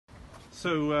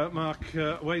So, Mark,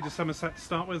 away to Somerset to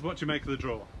start with. What do you make of the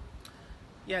draw?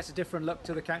 Yeah, it's a different look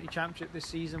to the county championship this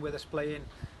season, with us playing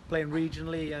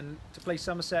regionally, and to play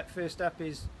Somerset first up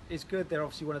is good. They're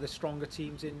obviously one of the stronger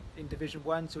teams in Division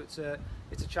 1, so it's a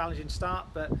challenging start.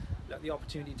 But look, the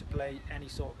opportunity to play any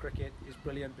sort of cricket is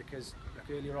brilliant, because look,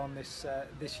 earlier on this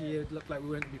year it looked like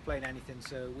we weren't going to be playing anything,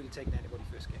 so we'll take anybody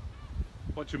first game.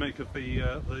 What do you make of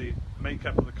the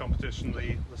makeup of the competition,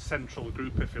 the central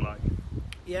group, if you like?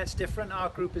 Yeah, it's different. Our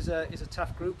group is a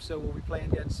tough group, so we'll be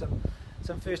playing against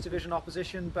some first division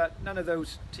opposition, but none of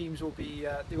those teams will be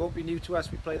they won't be new to us.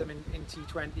 We play them in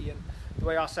T20, and the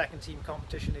way our second team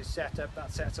competition is set up,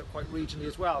 that sets up quite regionally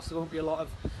as well, so there won't be a lot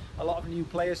of new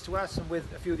players to us, and with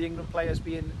a few of the England players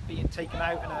being taken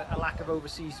out and a lack of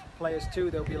overseas players too,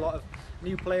 there'll be a lot of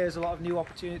new players, a lot of new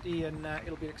opportunity, and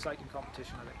it'll be an exciting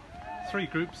competition, I think. 3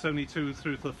 groups, only 2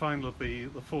 through to the final of the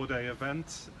 4-day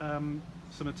event.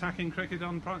 Some attacking cricket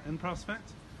in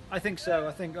prospect? I think so.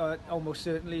 I think almost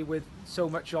certainly, with so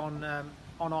much on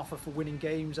offer for winning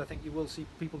games, I think you will see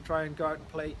people try and go out and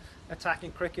play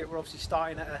attacking cricket. We're obviously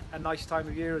starting at a nice time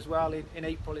of year as well. In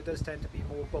April it does tend to be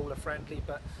more bowler friendly,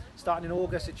 but starting in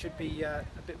August it should be a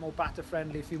bit more batter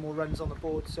friendly, a few more runs on the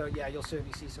board. So yeah, you'll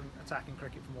certainly see some attacking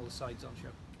cricket from all the sides on show.